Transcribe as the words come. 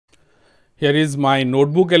Here is my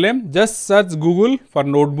NotebookLM. Just search Google for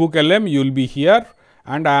NotebookLM. You will be here,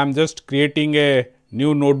 and I am just creating a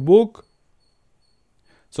new notebook.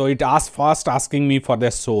 So it first asking me for the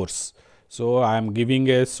source. So I am giving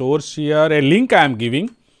a source here, a link I am giving.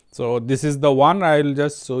 So this is the one I will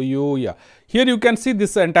just show you. Yeah, here you can see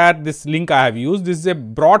this link I have used. This is a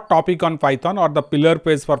broad topic on Python, or the pillar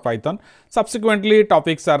page for Python. Subsequently,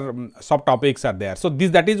 topics are subtopics are there. So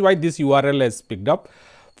that is why this URL is picked up.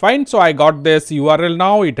 Fine. So I got this URL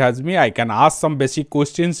now. It has me. I can ask some basic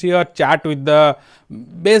questions here, chat with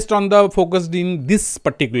based on the focused in this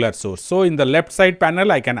particular source. So in the left side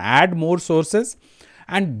panel, I can add more sources,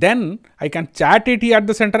 and then I can chat it here at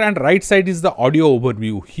the center, and right side is the audio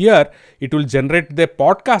overview. Here it will generate the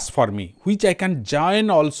podcast for me, which I can join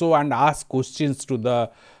also and ask questions to the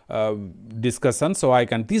discussion. So I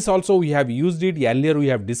can, this also we have used it earlier, we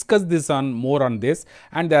have discussed this more on this,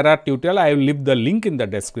 and there are tutorial. I will leave the link in the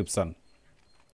description.